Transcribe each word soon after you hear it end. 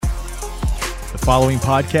following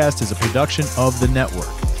podcast is a production of the network.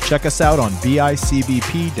 Check us out on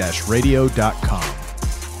bicbp-radio.com.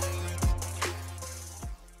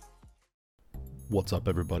 What's up,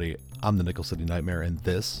 everybody? I'm the Nickel City Nightmare, and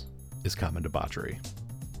this is Common Debauchery.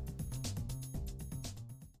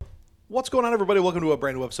 What's going on, everybody? Welcome to a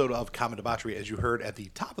brand new episode of Common Debauchery. As you heard at the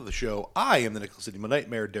top of the show, I am the Nickel City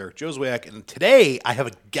Nightmare, Derek Joswiak, and today I have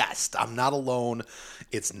a guest. I'm not alone.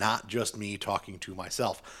 It's not just me talking to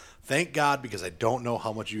myself. Thank God, because I don't know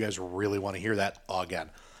how much you guys really want to hear that again.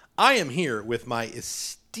 I am here with my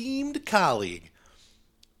esteemed colleague.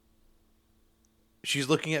 She's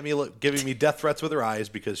looking at me, giving me death threats with her eyes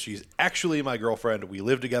because she's actually my girlfriend. We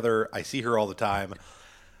live together. I see her all the time.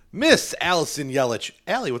 Miss Allison Yelich.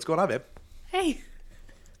 Allie, what's going on, babe? Hey.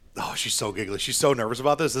 Oh, she's so giggly. She's so nervous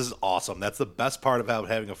about this. This is awesome. That's the best part about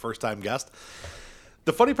having a first-time guest.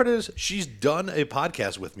 The funny part is she's done a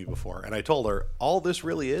podcast with me before, and I told her all this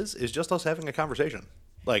really is just us having a conversation.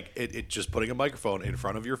 Like, it just putting a microphone in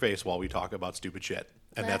front of your face while we talk about stupid shit.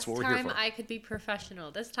 And that's what we're here for. Last time I could be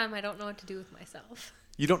professional. This time I don't know what to do with myself.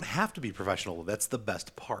 You don't have to be professional. That's the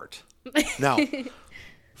best part. Now,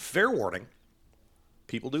 fair warning,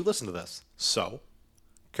 people do listen to this, so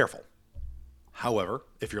careful. However,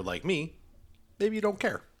 if you're like me, maybe you don't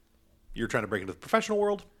care. You're trying to break into the professional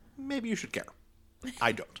world, maybe you should care.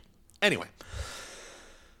 I don't. Anyway,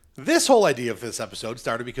 this whole idea of this episode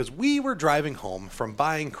started because we were driving home from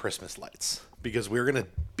buying Christmas lights because we were going to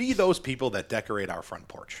be those people that decorate our front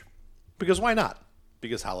porch. Because why not?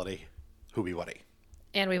 Because holiday, whoopie wuddy.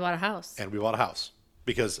 And we bought a house. And we bought a house.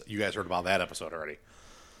 Because you guys heard about that episode already.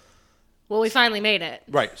 Well, we finally made it.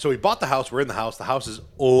 Right. So we bought the house. We're in the house. The house is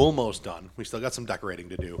almost done. We still got some decorating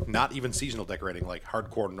to do. Not even seasonal decorating, like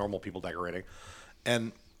hardcore normal people decorating.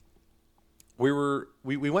 And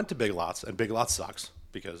we went to Big Lots, and Big Lots sucks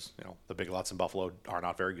because, you know, the Big Lots in Buffalo are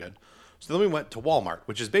not very good. So then we went to Walmart,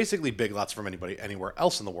 which is basically Big Lots from anybody anywhere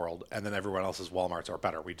else in the world, and then everyone else's Walmarts are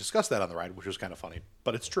better. We discussed that on the ride, which was kind of funny,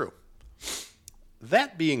 but it's true.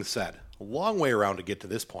 That being said, a long way around to get to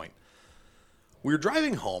this point. We were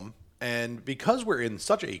driving home, and because we're in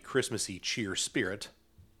such a Christmassy cheer spirit,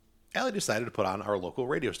 Allie decided to put on our local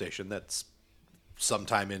radio station that's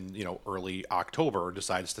sometime in, early October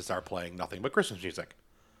decides to start playing nothing but Christmas music.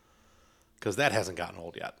 Because that hasn't gotten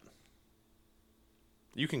old yet.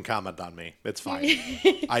 You can comment on me. It's fine.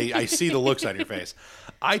 I see the looks on your face.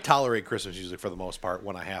 I tolerate Christmas music for the most part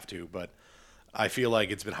when I have to, but I feel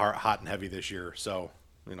like it's been hot and heavy this year, so,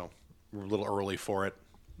 we're a little early for it.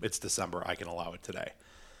 It's December. I can allow it today.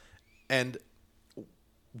 And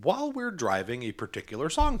while we're driving, a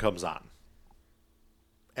particular song comes on.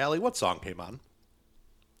 Allie, what song came on?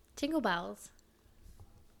 Jingle bells.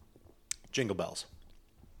 Jingle bells.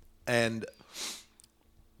 And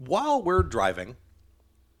while we're driving,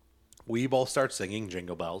 we both start singing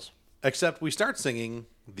Jingle Bells, except we start singing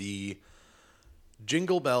the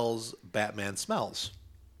Jingle Bells Batman Smells,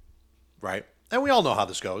 right? And we all know how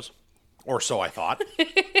this goes, or so I thought.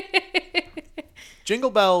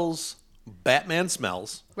 Jingle Bells, Batman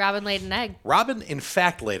Smells. Robin laid an egg. Robin, in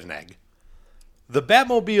fact, laid an egg. The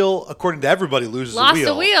Batmobile, according to everybody, loses Lost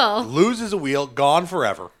a wheel. a wheel. Loses a wheel, gone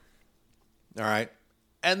forever. All right?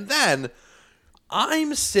 And then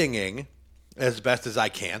I'm singing, as best as I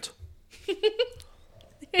can't,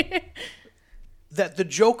 that the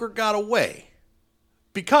Joker got away.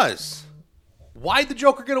 Because, why'd the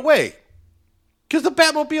Joker get away? Because the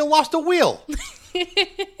Batmobile lost a wheel.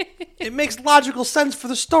 It makes logical sense for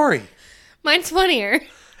the story. Mine's funnier.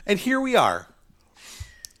 And here we are,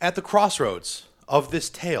 at the crossroads of this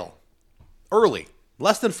tale. Early,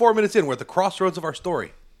 less than 4 minutes in, we're at the crossroads of our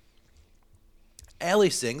story.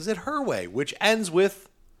 Allie sings it her way, which ends with...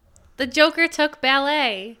 The Joker took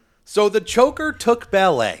ballet. So the Joker took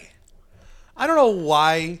ballet. I don't know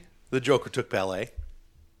why the Joker took ballet,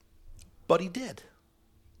 but he did,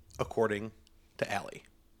 according to Allie.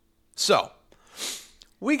 So,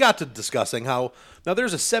 we got to discussing how... Now,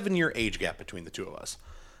 there's a 7-year age gap between the two of us.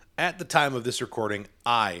 At the time of this recording,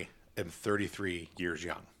 I am 33 years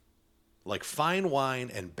young. Like fine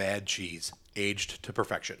wine and bad cheese, aged to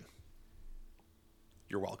perfection.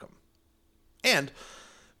 You're welcome. And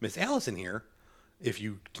Miss Allison here, if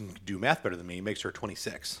you can do math better than me, makes her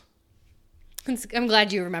 26. I'm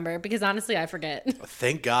glad you remember, because honestly, I forget.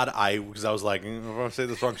 Thank God because I was like, if I say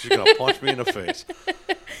this wrong, she's going to punch me in the face.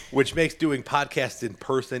 Which makes doing podcasts in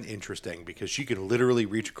person interesting, because she can literally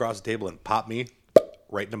reach across the table and pop me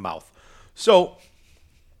right in the mouth. So,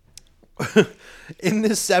 in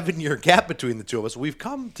this 7-year gap between the two of us, we've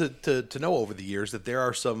come to know over the years that there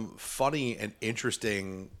are some funny and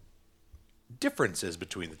interesting differences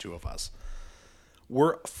between the two of us.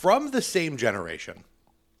 We're from the same generation,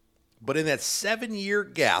 but in that 7-year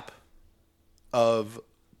gap of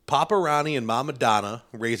Papa Ronnie and Mama Donna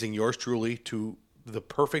raising yours truly to the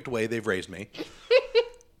perfect way they've raised me,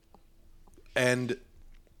 and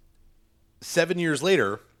 7 years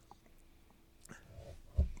later,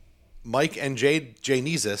 Mike and Jay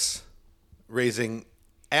Neesis raising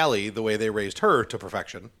Allie the way they raised her to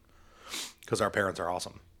perfection, because our parents are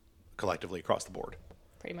awesome collectively across the board.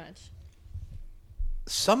 Pretty much.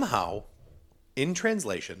 Somehow, in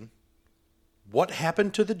translation, what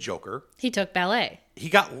happened to the Joker? He took ballet. He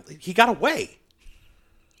got away.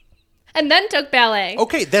 And then took ballet.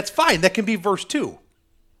 Okay, that's fine. That can be verse 2.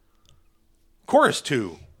 Chorus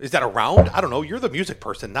 2. Is that a round? I don't know. You're the music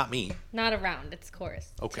person, not me. Not a round. It's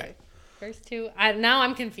chorus. Okay. Verse 2. Now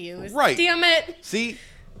I'm confused. Right. Damn it. See?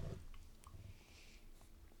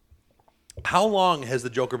 How long has the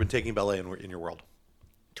Joker been taking ballet in your world?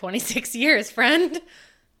 26 years, friend.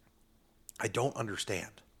 I don't understand.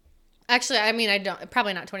 Actually, I mean, I don't.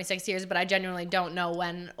 Probably not 26 years, but I genuinely don't know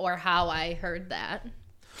when or how I heard that.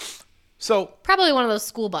 So Probably one of those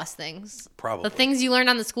school bus things. Probably. The things you learned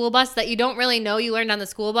on the school bus that you don't really know you learned on the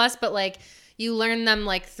school bus, but like you learn them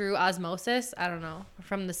like through osmosis. I don't know.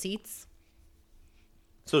 From the seats.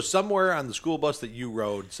 So somewhere on the school bus that you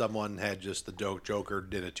rode, someone had just the Joker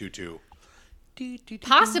did a tutu.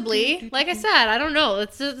 Possibly. Like I said, I don't know.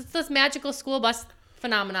 It's this magical school bus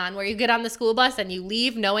phenomenon where you get on the school bus and you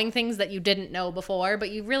leave knowing things that you didn't know before, but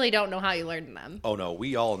you really don't know how you learned them. Oh no,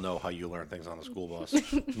 we all know how you learn things on the school bus.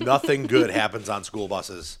 Nothing good happens on school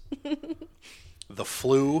buses. The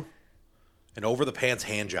flu and over the pants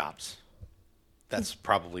hand jobs. That's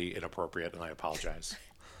probably inappropriate, and I apologize.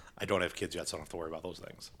 I don't have kids yet, so I don't have to worry about those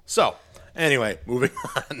things. So, anyway, moving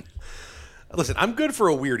on. Listen, I'm good for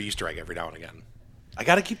a weird Easter egg every now and again. I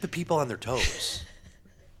got to keep the people on their toes.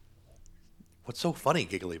 What's so funny,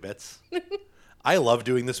 Giggly Bits? I love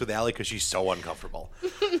doing this with Allie because she's so uncomfortable.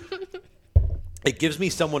 It gives me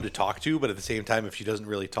someone to talk to, but at the same time, if she doesn't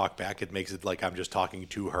really talk back, it makes it like I'm just talking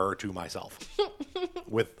to her, to myself,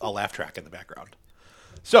 with a laugh track in the background.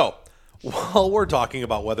 So, while we're talking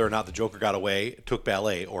about whether or not the Joker got away, took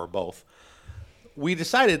ballet, or both, we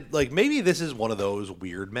decided, like, maybe this is one of those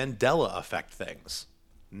weird Mandela effect things.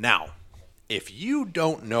 Now, if you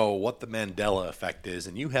don't know what the Mandela effect is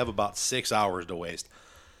and you have about 6 hours to waste,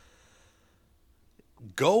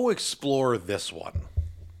 go explore this one.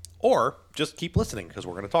 Or just keep listening because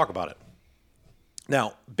we're going to talk about it.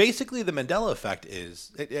 Now, basically, the Mandela effect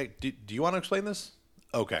is... Do you want to explain this?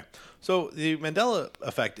 Okay. So the Mandela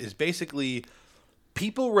effect is basically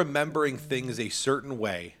people remembering things a certain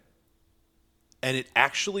way and it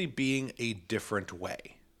actually being a different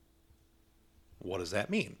way. What does that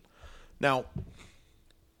mean? Now,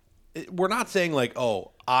 we're not saying like,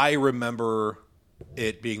 oh, I remember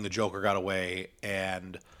it being the Joker got away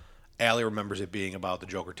and Allie remembers it being about the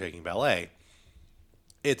Joker taking ballet.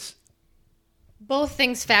 It's Both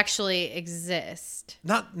things factually exist.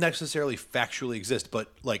 not necessarily factually exist,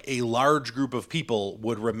 but like a large group of people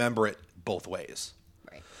would remember it both ways.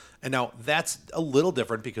 Right. And now that's a little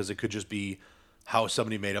different because it could just be how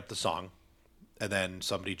somebody made up the song and then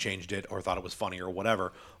somebody changed it or thought it was funny or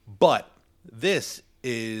whatever. But this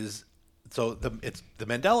is the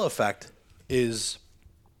Mandela effect is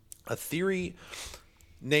a theory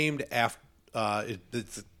named after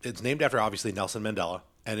it's named after obviously Nelson Mandela,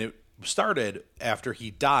 and it started after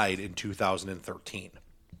he died in 2013.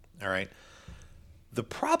 All right. The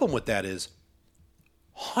problem with that is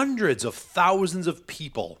hundreds of thousands of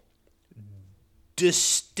people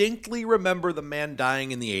distinctly remember the man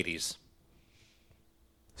dying in the 80s.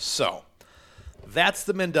 So, that's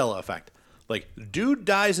the Mandela effect. Like, dude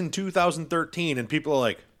dies in 2013 and people are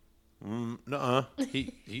like, nuh-uh.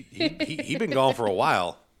 He been gone for a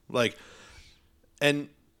while. Like, and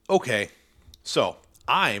okay. So,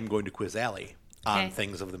 I'm going to quiz Allie on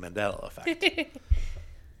things of the Mandela effect.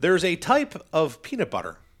 There's a type of peanut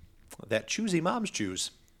butter that choosy moms choose.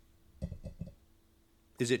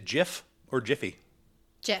 Is it Jif or Jiffy?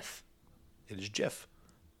 Jif. It is Jif.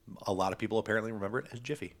 A lot of people apparently remember it as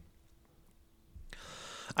Jiffy.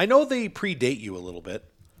 I know they predate you a little bit,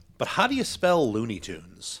 but how do you spell Looney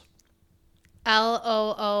Tunes?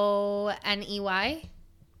 Looney.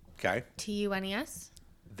 Okay. Tunes.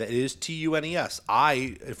 That is Tunes.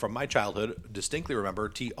 I, from my childhood, distinctly remember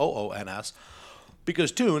Toons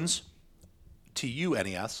because tunes,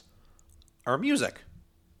 Tunes, are music.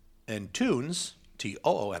 And tunes,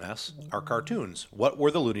 Toons, are cartoons. What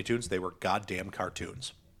were the Looney Tunes? They were goddamn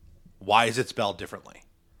cartoons. Why is it spelled differently?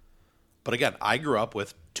 But again, I grew up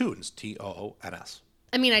with tunes, Toons.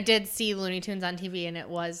 I mean, I did see Looney Tunes on TV, and it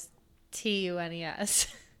was Tunes.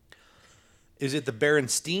 Is it the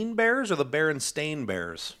Berenstein Bears or the Berenstain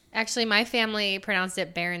Bears? Actually, my family pronounced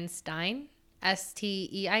it Berenstein.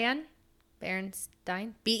 Stein.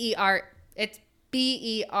 Berenstein. B-E-R. It's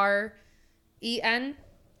Berenstein.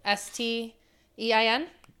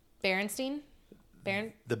 Berenstein.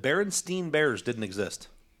 The Berenstein Bears didn't exist.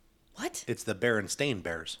 What? It's the Berenstain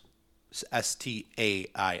Bears. Stain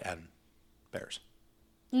Bears.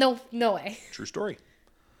 No way. True story.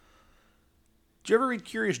 Did you ever read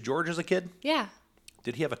Curious George as a kid? Yeah.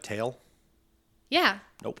 Did he have a tail? Yeah.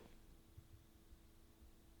 Nope.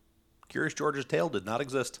 Curious George's tail did not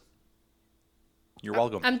exist. You're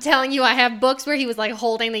welcome. I'm telling you, I have books where he was like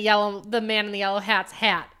holding the man in the yellow hat's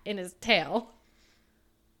hat in his tail.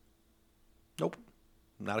 Nope.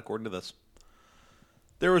 Not according to this.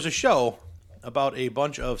 There was a show about a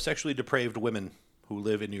bunch of sexually depraved women who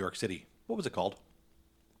live in New York City. What was it called?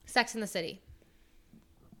 Sex in the City.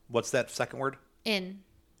 What's that second word? In.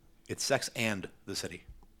 It's Sex and the City.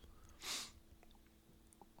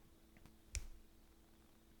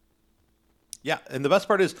 Yeah, and the best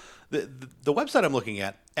part is the website I'm looking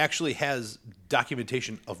at actually has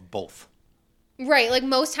documentation of both. Right, like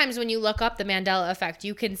most times when you look up the Mandela effect,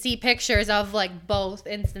 you can see pictures of like both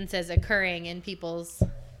instances occurring in people's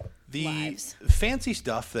lives. Fancy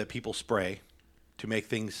stuff that people spray to make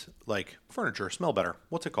things like furniture smell better.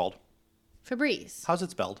 What's it called? Febreze. How's it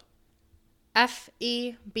spelled?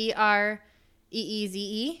 F-E-B-R-E-E-Z-E.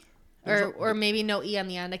 Or maybe no E on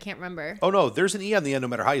the end. I can't remember. Oh, no, there's an E on the end no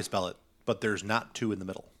matter how you spell it, but there's not two in the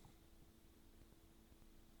middle.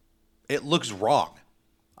 It looks wrong.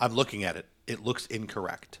 I'm looking at it. It looks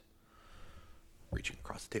incorrect. Reaching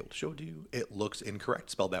across the table to show it to you. It looks incorrect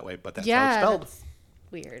spelled that way, but that's how it's spelled. That's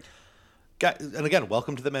weird. And again,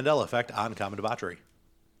 welcome to the Mandela Effect on Common Debauchery.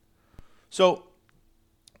 So,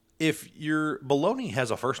 if your baloney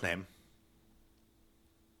has a first name,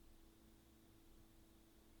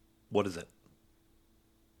 what is it?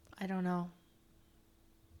 I don't know.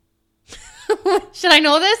 Should I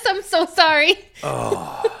know this? I'm so sorry.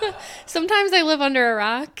 Oh. Sometimes I live under a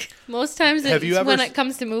rock. Most times it's when it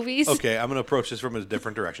comes to movies. Okay, I'm going to approach this from a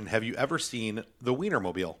different direction. Have you ever seen the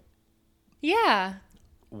Wienermobile? Yeah.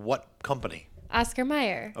 What company? Oscar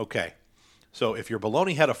Mayer. Okay. So if your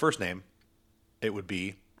baloney had a first name, it would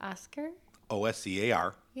be Oscar?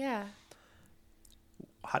 Oscar. Yeah.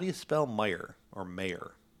 How do you spell Meyer or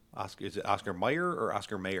Mayer? Oscar, is it Oscar Mayer or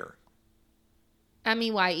Oscar Mayer?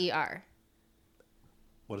 M-E-Y-E-R.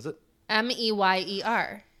 What is it?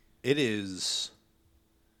 M-E-Y-E-R. It is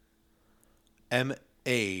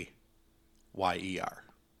M-A-Y-E-R.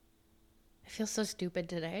 I feel so stupid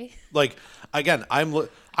today. Like, again,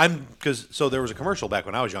 because there was a commercial back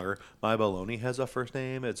when I was younger. My baloney has a first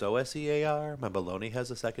name, it's O-S-E-A-R. My baloney has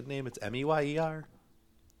a second name, it's M-E-Y-E-R.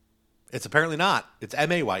 It's apparently not. It's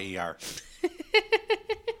M-A-Y-E-R.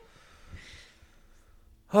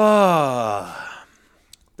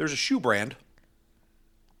 There's a shoe brand.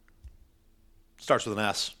 Starts with an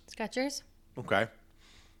S. Skechers? Okay.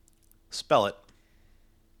 Spell it.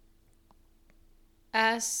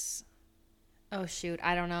 S. Oh, shoot.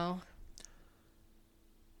 I don't know.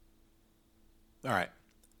 All right.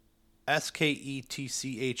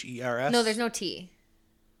 S-K-E-T-C-H-E-R-S? No, there's no T.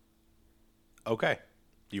 Okay.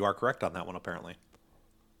 You are correct on that one, apparently.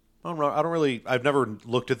 I don't know. I've never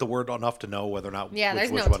looked at the word enough to know whether or not. Yeah,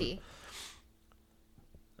 there's no one. T.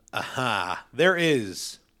 Aha. There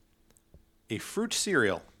is a fruit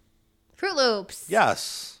cereal. Fruit Loops.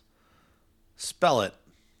 Yes. Spell it.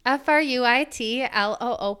 F-R-U-I-T-L-O-O-P-S.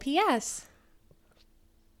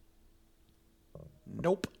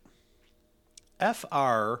 Nope.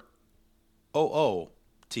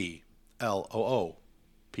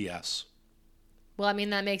 F-R-O-O-T-L-O-O-P-S. Well, I mean,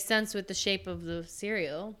 that makes sense with the shape of the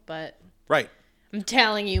cereal, but Right. I'm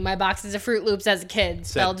telling you, my boxes of Fruit Loops as a kid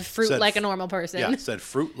spelled fruit like a normal person. Yeah, said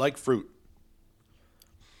fruit like fruit.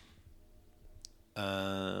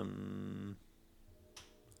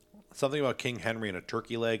 Something about King Henry and a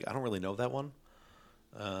turkey leg. I don't really know that one.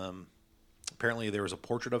 Apparently there was a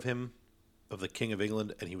portrait of him, of the King of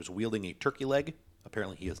England, and he was wielding a turkey leg.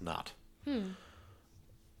 Apparently he is not.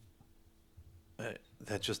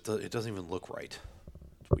 That just, it doesn't even look right.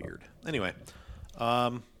 It's weird. Anyway,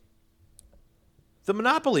 the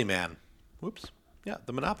Monopoly Man. Whoops. Yeah,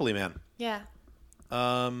 the Monopoly Man. Yeah.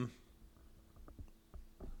 Does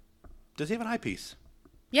he have an eyepiece?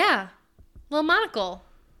 Yeah. Little monocle.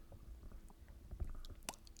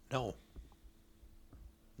 No.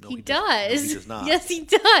 No, He does. No, he does not. Yes, he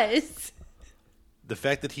does. The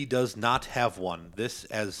fact that he does not have one, this,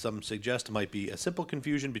 as some suggest, might be a simple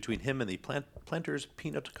confusion between him and the Planters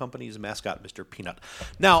Peanut Company's mascot, Mr. Peanut.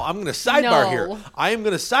 Now, I'm going to sidebar here. No. I am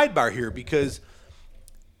going to sidebar here because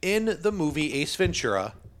in the movie Ace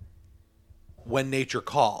Ventura, When Nature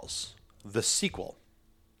Calls, the sequel,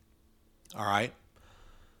 all right,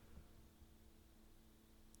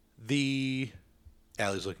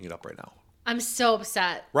 Allie's looking it up right now. I'm so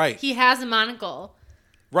upset. Right. He has a monocle.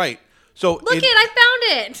 Right. So Look I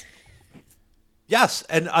found it. Yes,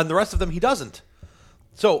 and on the rest of them, he doesn't.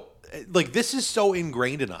 So, like, this is so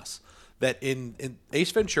ingrained in us that in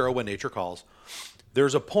Ace Ventura, When Nature Calls,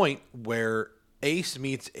 there's a point where Ace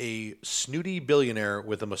meets a snooty billionaire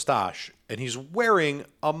with a mustache, and he's wearing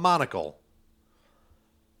a monocle.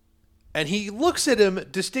 And he looks at him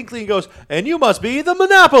distinctly and goes, "And you must be the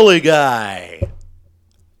Monopoly guy."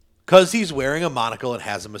 Because he's wearing a monocle and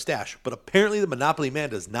has a mustache. But apparently the Monopoly man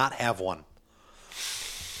does not have one.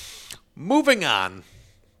 Moving on.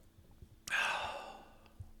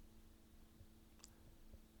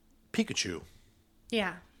 Pikachu.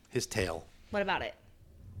 Yeah. His tail. What about it?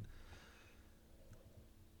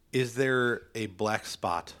 Is there a black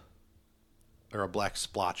spot or a black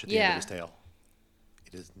splotch at the end of his tail?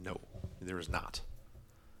 It is no. There is not.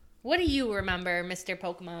 What do you remember, Mr.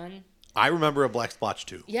 Pokemon? I remember a black splotch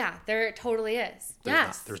too. Yeah, there totally is.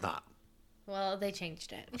 Not. There's not. Well, they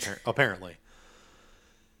changed it. Apparently.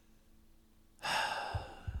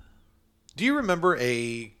 Do you remember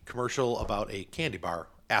a commercial about a candy bar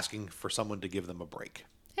asking for someone to give them a break?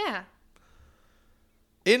 Yeah.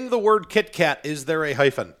 In the word Kit Kat, is there a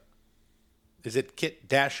hyphen? Is it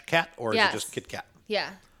Kit-Kat or is it just Kit Kat? Yeah.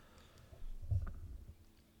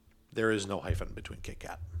 There is no hyphen between Kit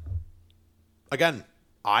Kat. Again,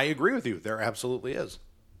 I agree with you. There absolutely is.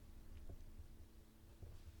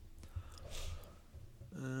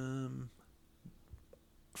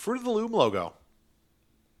 Fruit of the Loom logo.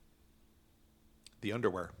 The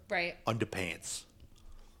underwear. Right. Underpants.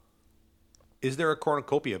 Is there a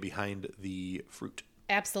cornucopia behind the fruit?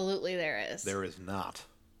 Absolutely there is. There is not.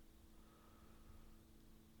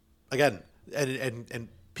 Again, and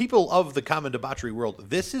people of the common debauchery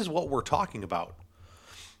world, this is what we're talking about.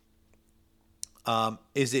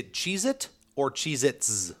 Is it Cheez-It or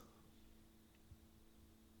Cheez-Its?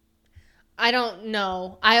 I don't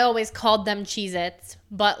know. I always called them Cheez-Its,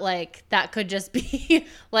 but like that could just be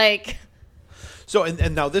like. So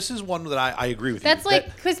and now this is one that I agree with. That's you.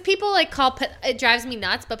 like because people like call it drives me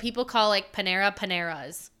nuts, but people call like Panera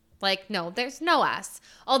Paneras. Like no, there's no S.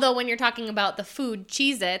 Although when you're talking about the food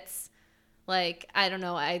Cheez-Its, like I don't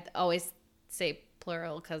know, I always say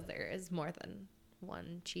plural because there is more than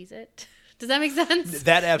one Cheez-It. Does that make sense?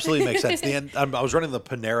 That absolutely makes sense. I was running the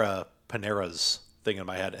Paneras thing in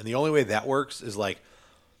my head, and the only way that works is like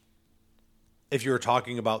if you were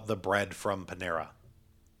talking about the bread from Panera,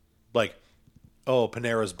 like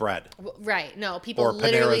Panera's bread, right? No, people or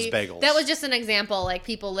literally Panera's bagels. That was just an example. Like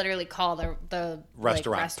people literally call the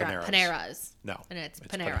restaurant Paneras. No, and it's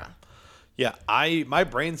Panera. Yeah, my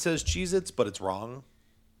brain says Cheez-Its, but it's wrong.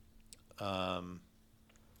 That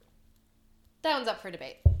one's up for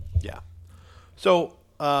debate. Yeah. So,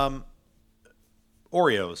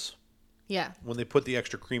 Oreos. Yeah. When they put the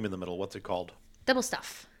extra cream in the middle, what's it called? Double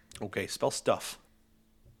stuff. Okay, spell stuff.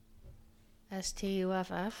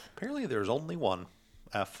 STUFF. Apparently there's only one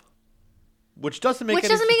F. Which doesn't make any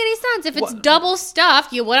sense. If it's double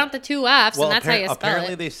stuffed, you want the two F's, and that's how you spell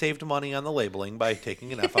apparently it. they saved money on the labeling by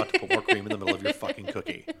taking an F out to put more cream in the middle of your fucking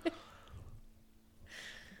cookie.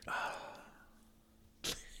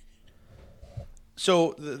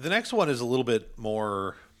 So the next one is a little bit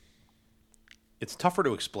more... It's tougher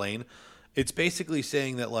to explain. It's basically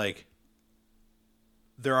saying that, like,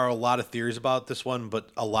 there are a lot of theories about this one,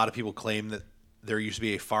 but a lot of people claim that there used to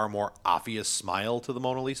be a far more obvious smile to the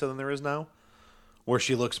Mona Lisa than there is now, where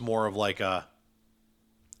she looks more of like a...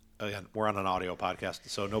 Again, we're on an audio podcast,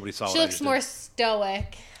 so nobody saw She looks more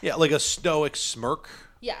stoic. Yeah, like a stoic smirk.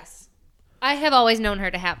 Yes. I have always known her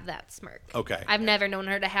to have that smirk. Okay. I've never known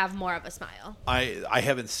her to have more of a smile. I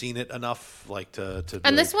haven't seen it enough, like, to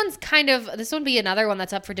And this one's this would be another one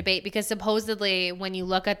that's up for debate because supposedly when you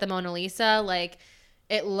look at the Mona Lisa, like,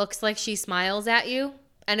 it looks like she smiles at you.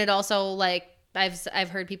 And it also, like, I've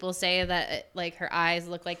heard people say that, like, her eyes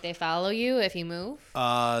look like they follow you if you move.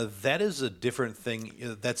 That is a different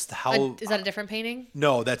thing. That's how... Is that a different painting?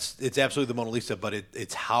 No, it's absolutely the Mona Lisa, but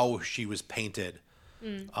it's how she was painted.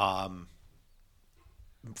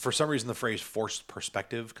 For some reason, the phrase "forced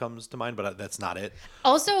perspective" comes to mind, but that's not it.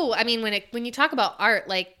 Also, I mean, when you talk about art,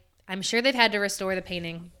 like, I'm sure they've had to restore the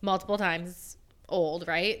painting multiple times. It's old,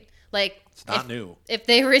 right? Like, It's not new. If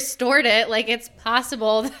they restored it, like, it's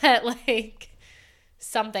possible that, like,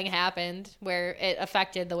 something happened where it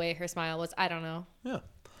affected the way her smile was. I don't know. Yeah.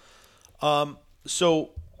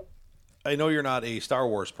 So I know you're not a Star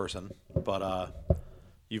Wars person, but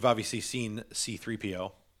you've obviously seen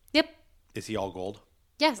C-3PO. Yep. Is he all gold?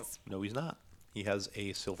 Yes. No, he's not. He has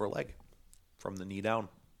a silver leg from the knee down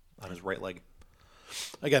on his right leg.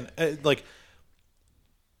 Again, like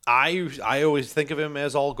I always think of him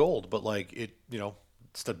as all gold, but like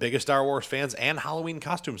it's the biggest Star Wars fans and Halloween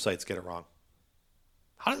costume sites get it wrong.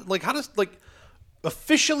 How does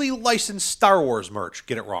officially licensed Star Wars merch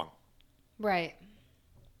get it wrong? Right.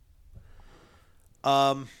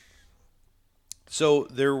 So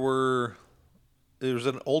there was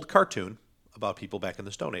an old cartoon about people back in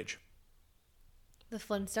the Stone Age. The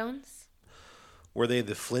Flintstones? Were they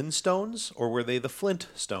the Flintstones or were they the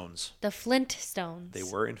Flintstones? The Flintstones. They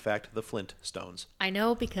were, in fact, the Flintstones. I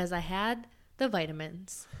know because I had the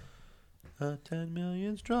vitamins. 10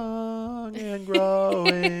 million strong and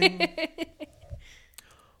growing.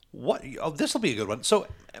 What? Oh, this will be a good one. So,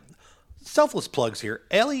 selfless plugs here.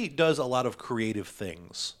 Allie does a lot of creative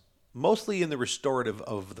things, mostly in the restorative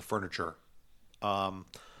of the furniture.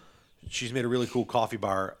 She's made a really cool coffee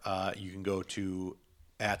bar. You can go to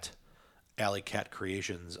at Alley Cat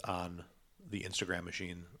Creations on the Instagram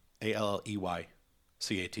machine.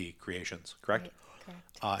 ALEYCAT Creations, correct? Correct.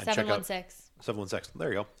 And check out 716. 716. There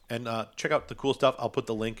you go. And check out the cool stuff. I'll put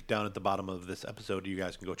the link down at the bottom of this episode. You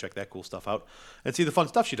guys can go check that cool stuff out and see the fun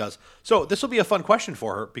stuff she does. So this will be a fun question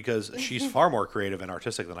for her because she's far more creative and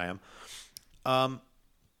artistic than I am.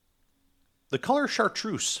 The color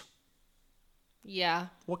chartreuse. Yeah.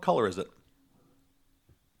 What color is it?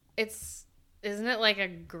 Isn't it like a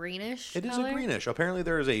greenish It is color? a greenish. Apparently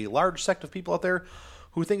there is a large sect of people out there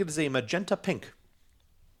who think it is a magenta pink.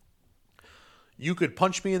 You could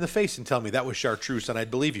punch me in the face and tell me that was chartreuse, and I'd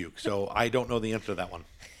believe you. So I don't know the answer to that one.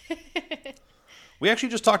 We actually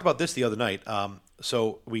just talked about this the other night.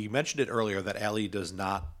 So we mentioned it earlier that Allie does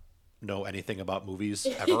not know anything about movies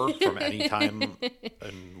ever from any time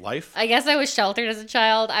in life. I guess I was sheltered as a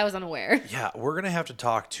child. I was unaware. Yeah, we're going to have to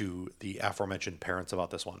talk to the aforementioned parents about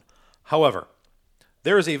this one. However,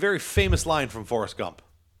 there is a very famous line from Forrest Gump.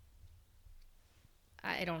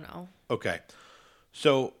 I don't know. Okay.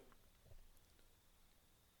 So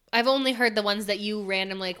I've only heard the ones that you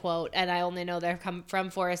randomly quote, and I only know they're come from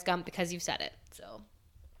Forrest Gump because you've said it.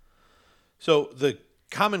 So the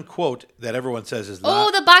common quote that everyone says is,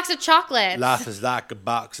 the box of chocolates. life is like a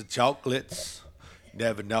box of chocolates.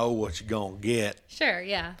 Never know what you're going to get. Sure,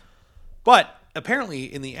 yeah. But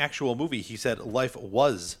apparently in the actual movie, he said life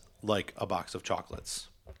was like a box of chocolates.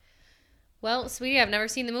 Well, sweetie, I've never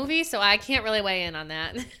seen the movie, so I can't really weigh in on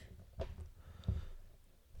that.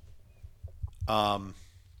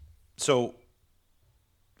 So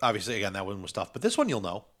obviously, again, that one was tough. But this one you'll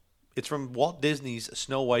know. It's from Walt Disney's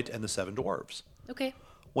Snow White and the Seven Dwarfs. Okay.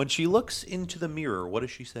 When she looks into the mirror, what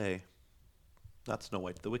does she say? Not Snow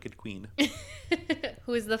White, the Wicked Queen.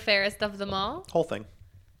 Who is the fairest of them all? Whole thing.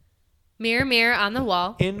 Mirror, mirror on the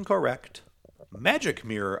wall. Incorrect. Magic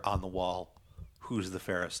mirror on the wall. Who's the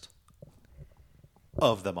fairest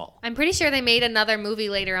of them all? I'm pretty sure they made another movie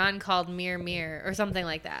later on called Mirror, Mirror or something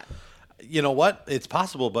like that. You know what? It's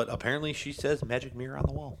possible, but apparently she says magic mirror on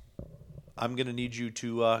the wall. I'm going to need you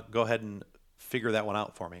to go ahead and figure that one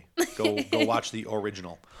out for me. Go watch the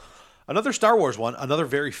original. Another Star Wars one, another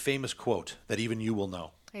very famous quote that even you will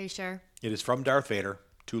know. Are you sure? It is from Darth Vader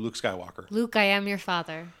to Luke Skywalker. Luke, I am your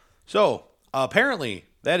father. So, apparently,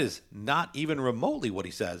 that is not even remotely what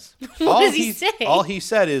he says. What does he say? All he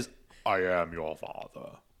said is, I am your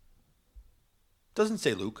father. Doesn't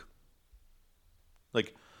say Luke.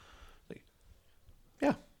 Like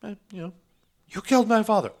yeah, you killed my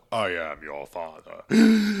father. I am your father.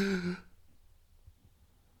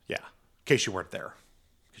 Yeah, in case you weren't there.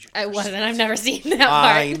 I wasn't. I've never seen that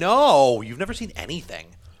part. I know. You've never seen anything.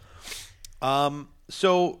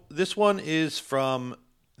 So this one is from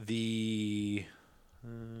the...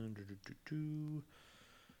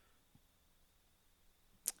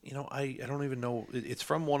 I don't even know. It's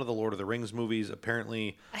from one of the Lord of the Rings movies,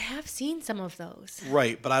 apparently. I have seen some of those.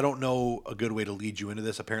 Right, but I don't know a good way to lead you into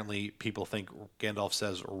this. Apparently, people think Gandalf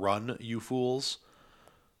says, run, you fools.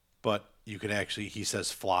 But you can actually, he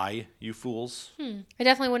says, fly, you fools. I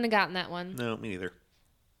definitely wouldn't have gotten that one. No, me neither.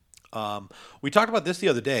 We talked about this the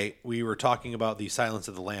other day. We were talking about the Silence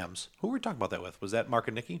of the Lambs. Who were we talking about that with? Was that Mark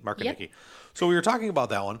and Nikki? Mark and Yep. Nikki. So we were talking about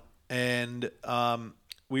that one, and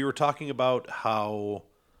we were talking about how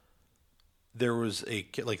there was a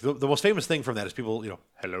like the most famous thing from that is people,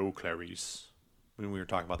 hello Clarice. When we were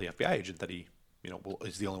talking about the FBI agent that he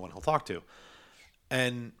is the only one he'll talk to.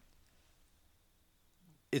 And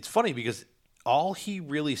it's funny because all he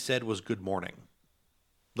really said was good morning.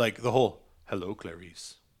 Like the whole, hello,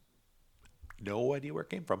 Clarice. No idea where it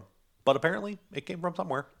came from. But apparently it came from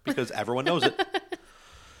somewhere because everyone knows it.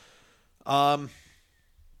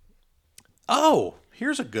 Oh,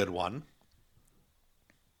 here's a good one.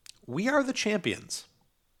 We Are the Champions.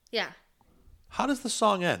 Yeah. How does the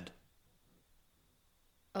song end?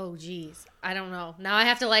 Oh, geez. I don't know. Now I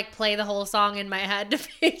have to like play the whole song in my head to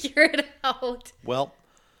figure it out. Well,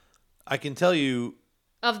 I can tell you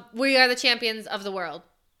We are the champions of the world.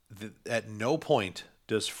 at no point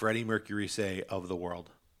does Freddie Mercury say of the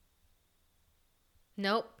world.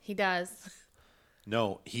 Nope, he does.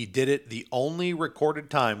 No, he did it. The only recorded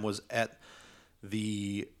time was at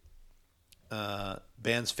the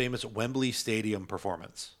band's famous Wembley Stadium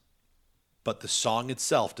performance. But the song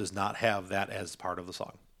itself does not have that as part of the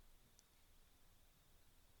song.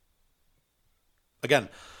 Again,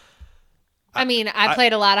 I mean, I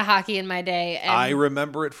played a lot of hockey in my day. And I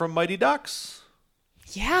remember it from Mighty Ducks.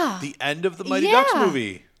 yeah. The end of the Mighty Ducks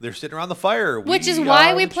movie. They're sitting around the fire. Which is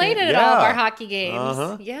why we played it at all of our hockey games.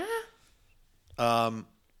 Uh-huh. Yeah.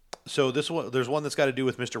 So there's one that's got to do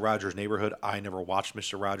with Mr. Rogers' Neighborhood. I never watched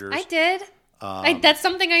Mr. Rogers. I did. That's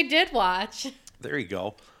something I did watch. There you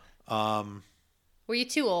go. Were you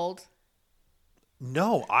too old?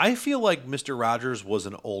 No, I feel like Mr. Rogers was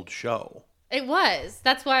an old show. It was.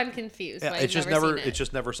 That's why I'm confused. Yeah, why it's you've just never never seen it. it's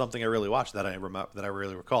just never something I really watched that I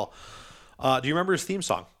really recall. Do you remember his theme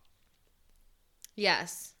song?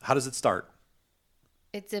 Yes. How does it start?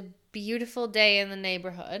 It's a beautiful day in the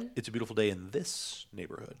neighborhood. It's a beautiful day in this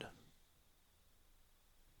neighborhood.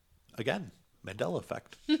 Again, Mandela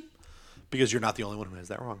effect. Because you're not the only one who has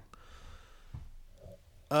that wrong.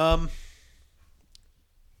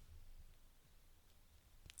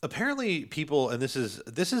 Apparently people, and this is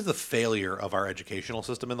the failure of our educational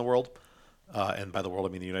system in the world, and by the world I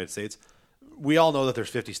mean the United States. We all know that there's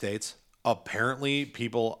 50 states. Apparently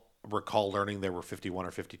people recall learning there were 51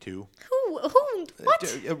 or 52.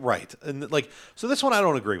 What? Right. And so this one I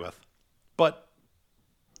don't agree with. But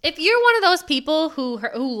If you're one of those people who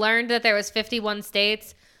learned that there was 51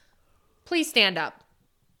 states, please stand up.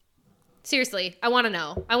 Seriously, I want to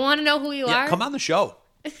know. I want to know who you are. come on the show.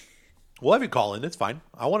 We'll have you call in. It's fine.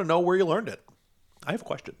 I want to know where you learned it. I have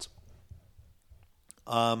questions.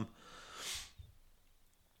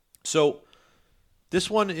 So this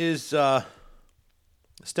one is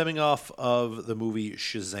stemming off of the movie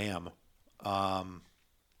Shazam. The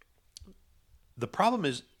problem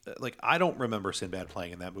is, I don't remember Sinbad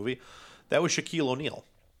playing in that movie. That was Shaquille O'Neal.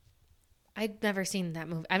 I've never seen that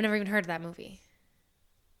movie. I've never even heard of that movie.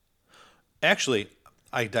 Actually,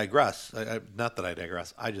 I digress. Not that I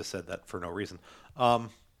digress. I just said that for no reason.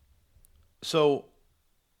 So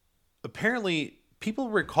apparently people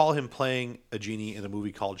recall him playing a genie in a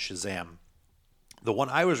movie called Shazam. The one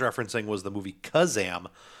I was referencing was the movie Kazam,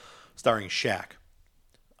 starring Shaq.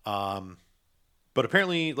 But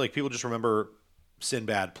apparently, people just remember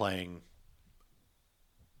Sinbad playing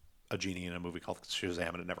a genie in a movie called Shazam,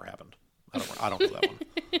 and it never happened. I don't know that one.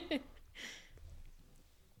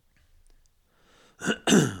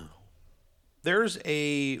 There's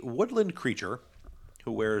a woodland creature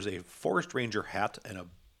who wears a forest ranger hat and a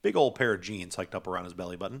big old pair of jeans hiked up around his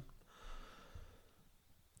belly button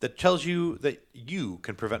that tells you that you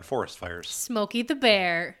can prevent forest fires. Smokey the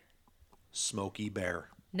Bear. Smokey Bear.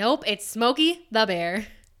 Nope, it's Smokey the Bear.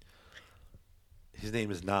 His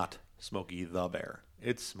name is not Smokey the Bear.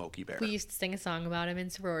 It's Smokey Bear. We used to sing a song about him in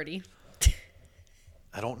sorority.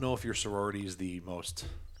 I don't know if your sorority is the most...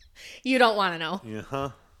 You don't want to know.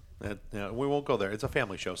 Yeah, we won't go there. It's a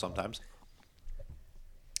family show sometimes.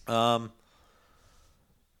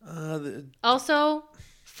 Also,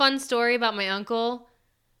 fun story about my uncle.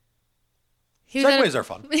 Segways are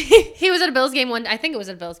fun. He was at a Bills game I think it was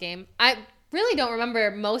at a Bills game. I really don't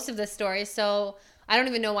remember most of the story, so I don't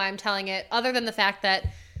even know why I'm telling it, other than the fact that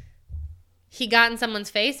he got in someone's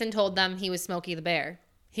face and told them he was Smokey the Bear.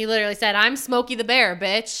 He literally said, "I'm Smokey the Bear,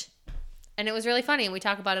 bitch." And it was really funny, and we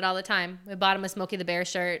talk about it all the time. We bought him a Smokey the Bear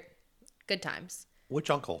shirt. Good times. Which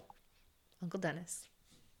uncle? Uncle Dennis.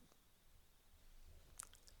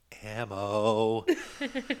 Ammo.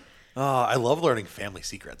 I love learning family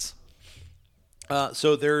secrets.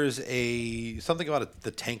 So there's something about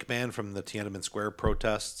the tank man from the Tiananmen Square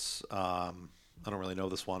protests. I don't really know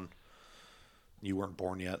this one. You weren't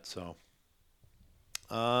born yet, so.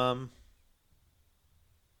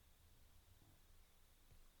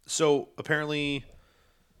 So apparently,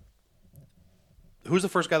 who's the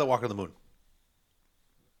first guy that walked on the moon?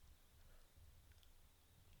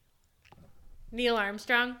 Neil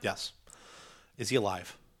Armstrong? Yes. Is he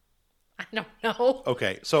alive? I don't know.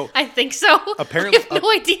 Okay, so I think so. Apparently- I have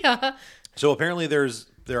no idea. so apparently there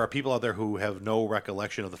are people out there who have no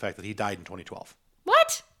recollection of the fact that he died in 2012.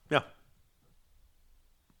 What? Yeah.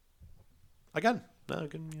 Again,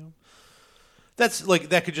 that's like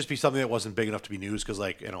that could just be something that wasn't big enough to be news because,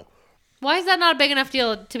 like, Why is that not a big enough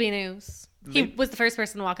deal to be news? He Maybe- was the first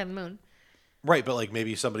person to walk on the moon. right, but like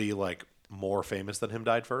maybe somebody like more famous than him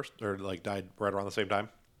died first, or like died right around the same time.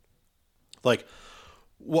 Like,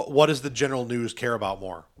 what does the general news care about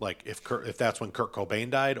more? Like if that's when Kurt Cobain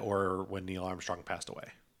died or when Neil Armstrong passed away?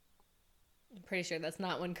 I'm pretty sure that's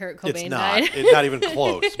not when Kurt It's Cobain not. died. It's not even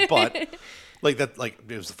close. But like that, like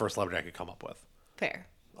it was the first celebrity I could come up with. Fair.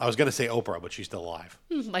 I was gonna say Oprah, but she's still alive.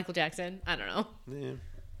 Michael Jackson. I don't know. Yeah.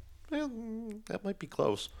 Well, that might be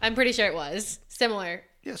close. I'm pretty sure it was similar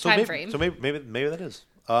Yeah. So time maybe, frame. So maybe that is.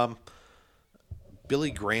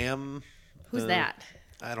 Billy Graham. Who's that?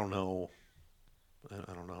 I don't know.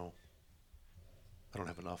 I don't know. I don't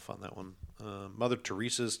have enough on that one. Mother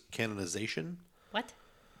Teresa's canonization. What?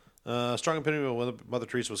 Strong opinion of whether Mother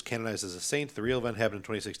Teresa was canonized as a saint. The real event happened in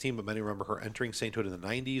 2016, but many remember her entering sainthood in the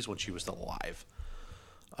 90s when she was still alive.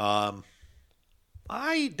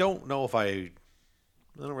 I don't know if I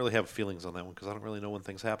don't really have feelings on that one because I don't really know when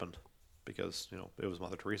things happened because, it was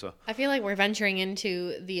Mother Teresa. I feel like we're venturing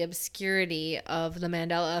into the obscurity of the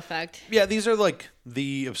Mandela effect. Yeah, these are like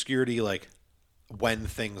the obscurity, like when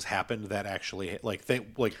things happened that actually like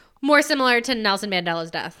More similar to Nelson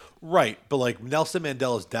Mandela's death. right, but like Nelson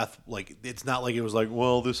Mandela's death, like it's not like it was like,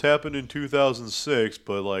 well, this happened in 2006,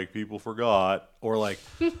 but like people forgot, or like,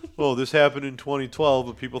 well, this happened in 2012,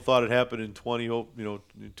 but people thought it happened in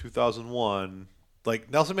 2001.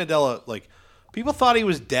 Like Nelson Mandela, like people thought he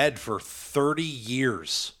was dead for 30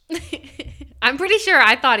 years. I'm pretty sure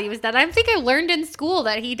I thought he was dead. I think I learned in school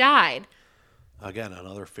that he died. Again,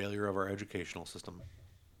 another failure of our educational system.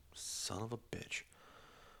 Son of a bitch.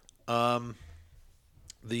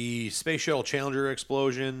 The Space Shuttle Challenger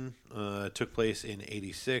explosion took place in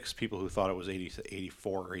 86. People who thought it was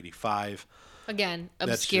 84 or 85. Again,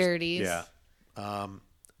 That's just- obscurities. yeah.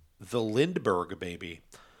 The Lindbergh baby.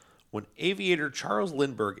 When aviator Charles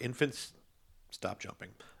Lindbergh, infant's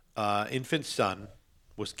son,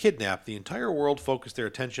 was kidnapped, the entire world focused their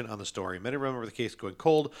attention on the story. Many remember the case going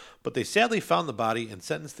cold, but they sadly found the body and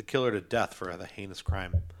sentenced the killer to death for the heinous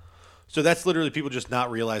crime. So that's literally people just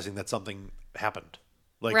not realizing that something happened.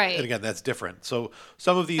 Like, Right. And again, that's different. So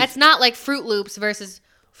some of these, That's not like Fruit Loops versus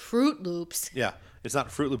Fruit Loops. yeah, it's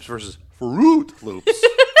not Fruit Loops versus Fruit Loops.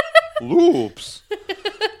 Loops.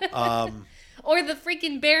 Or the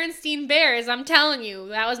freaking Berenstein Bears. I'm telling you,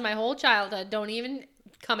 that was my whole childhood. Don't even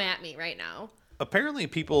come at me right now. Apparently,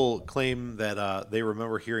 people claim that they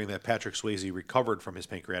remember hearing that Patrick Swayze recovered from his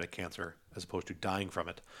pancreatic cancer as opposed to dying from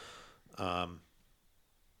it.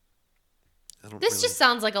 This just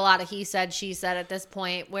sounds like a lot of he said, she said at this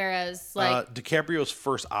point, whereas, like, DiCaprio's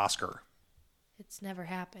first Oscar. it's never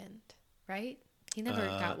happened, right? He never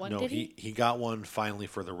got one, No, did he? he got one finally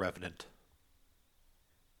for The Revenant.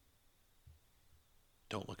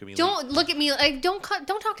 Don't look at me. Don't look at me like don't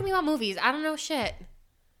talk to me about movies. I don't know shit.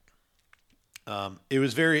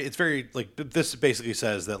 It's very like this basically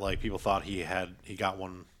says that like people thought he got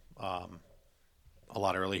one a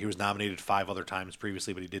lot early. He was nominated 5 other times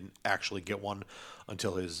previously, but he didn't actually get one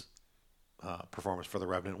until his performance for The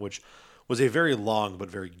Revenant, which was a very long but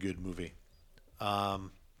very good movie.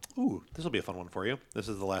 Ooh, this will be a fun one for you. This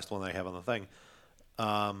is the last one that I have on the thing.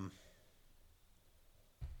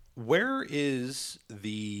 Where is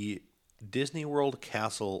the Disney World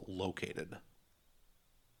castle located?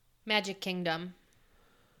 Magic Kingdom.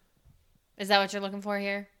 Is that what you're looking for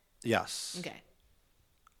here? Yes. Okay.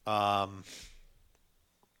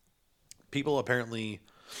 People apparently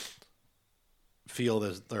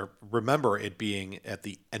feel remember it being at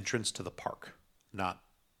the entrance to the park, not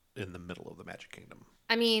in the middle of the Magic Kingdom.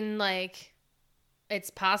 I mean, like, it's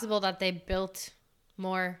possible that they built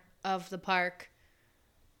more of the park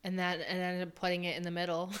and ended up putting it in the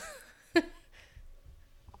middle.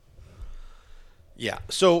 Yeah,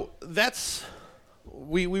 so that's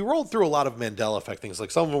we rolled through a lot of Mandela effect things.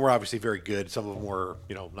 Like some of them were obviously very good, some of them were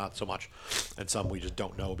not so much, and some we just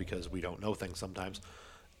don't know because we don't know things sometimes.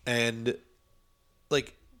 And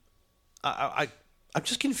like I'm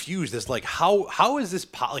just confused as like how is this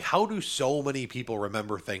like how do so many people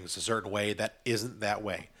remember things a certain way that isn't that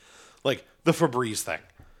way? Like the Febreze thing,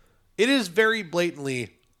 it is very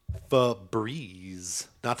blatantly Febreze,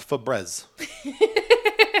 not Febreze.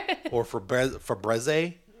 Or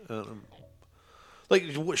Febreze. Like,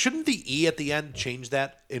 shouldn't the E at the end change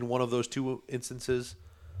that in one of those two instances?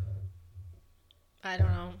 I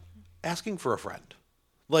don't know. Asking for a friend.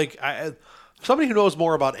 Like, somebody who knows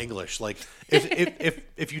more about English. Like,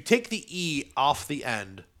 if you take the E off the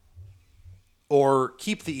end, or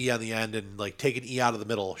keep the E on the end and, like, take an E out of the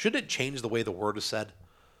middle, shouldn't it change the way the word is said?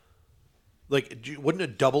 Like, wouldn't a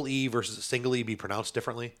double E versus a single E be pronounced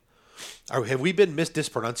differently? Or have we been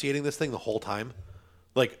mispronunciating this thing the whole time?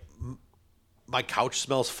 Like, my couch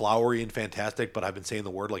smells flowery and fantastic, but I've been saying the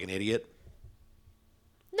word like an idiot.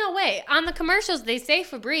 No way. On the commercials, they say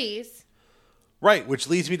Febreze. Right, which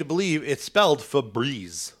leads me to believe it's spelled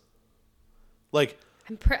Febreze. Like,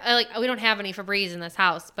 We don't have any Febreze in this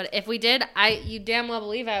house, but if we did, you damn well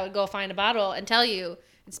believe I would go find a bottle and tell you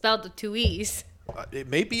it's spelled with 2 E's. it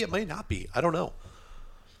may be, it may not be. I don't know.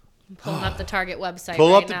 I'm pulling up the Target website.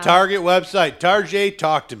 Pull right up the now. Target website. Tarjay,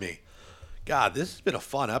 talk to me. God, this has been a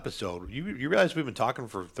fun episode. You realize we've been talking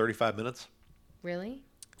for 35 minutes? Really?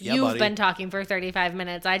 Yeah, You've buddy. been talking for 35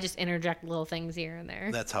 minutes. I just interject little things here and there.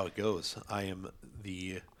 That's how it goes. I am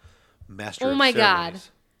the master Oh of my God.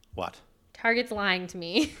 ceremonies. What? Target's lying to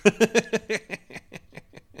me.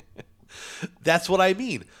 That's what I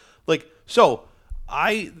mean. Like, so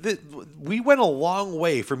we went a long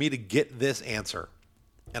way for me to get this answer.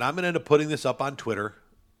 And I'm going to end up putting this up on Twitter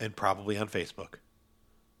and probably on Facebook.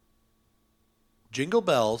 Jingle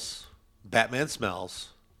bells, Batman smells,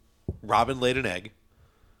 Robin laid an egg.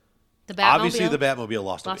 The Batmobile. Obviously, the Batmobile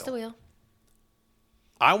lost lost a a wheel. wheel.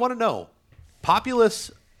 I want to know,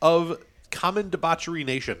 populace of common debauchery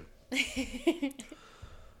nation,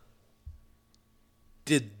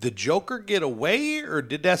 did the Joker get away, or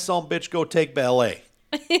did that son bitch go take ballet?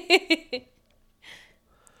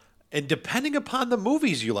 And depending upon the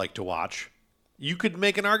movies you like to watch, you could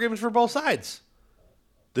make an argument for both sides.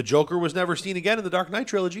 The Joker was never seen again in the Dark Knight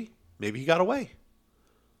trilogy. Maybe he got away.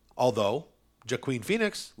 Although Joaquin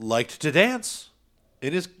Phoenix liked to dance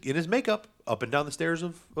in his makeup up and down the stairs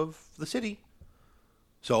of the city.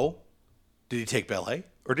 So, did he take ballet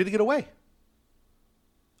or did he get away?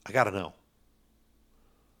 I gotta know.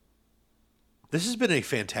 This has been a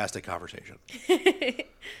fantastic conversation.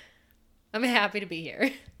 I'm happy to be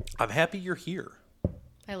here. I'm happy you're here.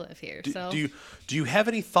 I live here, Do, so. do you have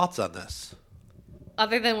any thoughts on this?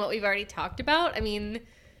 Other than what we've already talked about, I mean,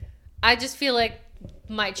 I just feel like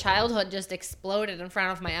my childhood just exploded in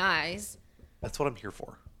front of my eyes. That's what I'm here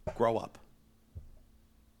for. Grow up.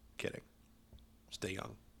 Kidding. Stay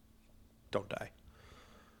young. Don't die.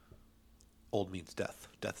 Old means death.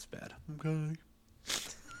 Death's bad. Okay.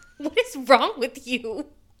 What is wrong with you?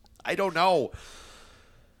 I don't know.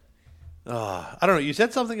 I don't know. You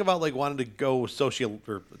said something about like wanting to go social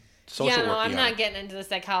work. I'm not getting into the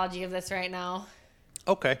psychology of this right now.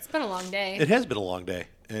 Okay. It's been a long day. It has been a long day,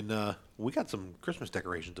 and we got some Christmas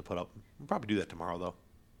decorations to put up. We'll probably do that tomorrow, though.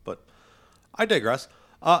 But I digress.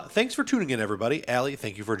 Thanks for tuning in, everybody. Allie,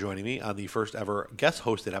 thank you for joining me on the first ever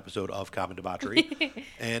guest-hosted episode of Common Debauchery.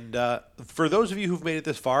 And for those of you who've made it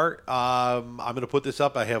this far, I'm going to put this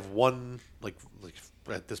up. I have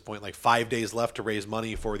at this point, 5 days left to raise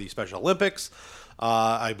money for the Special Olympics.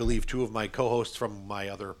 I believe two of my co-hosts from one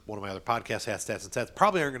of my other podcasts, Hat Stats and Stats,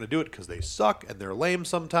 probably aren't going to do it because they suck and they're lame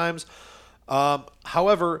sometimes.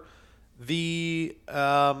 However, the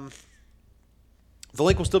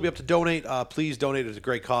link will still be up to donate. Please donate. It's a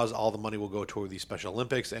great cause. All the money will go toward the Special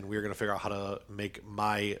Olympics, and we're going to figure out how to make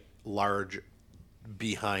my large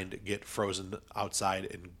behind get frozen outside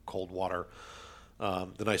in cold water.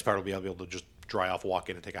 The nice part will be I'll be able to just dry off, walk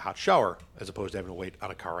in, and take a hot shower, as opposed to having to wait on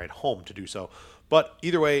a car ride home to do so. But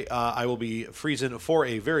either way, I will be freezing for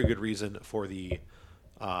a very good reason for the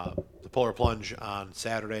Polar Plunge on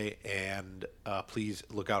Saturday, and please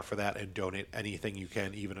look out for that and donate anything you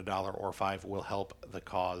can. Even $1 or $5 will help the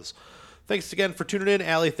cause. Thanks again for tuning in.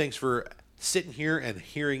 Allie, thanks for sitting here and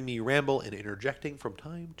hearing me ramble and interjecting from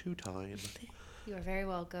time to time. You are very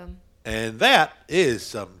welcome. And that is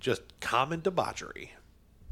some just common debauchery.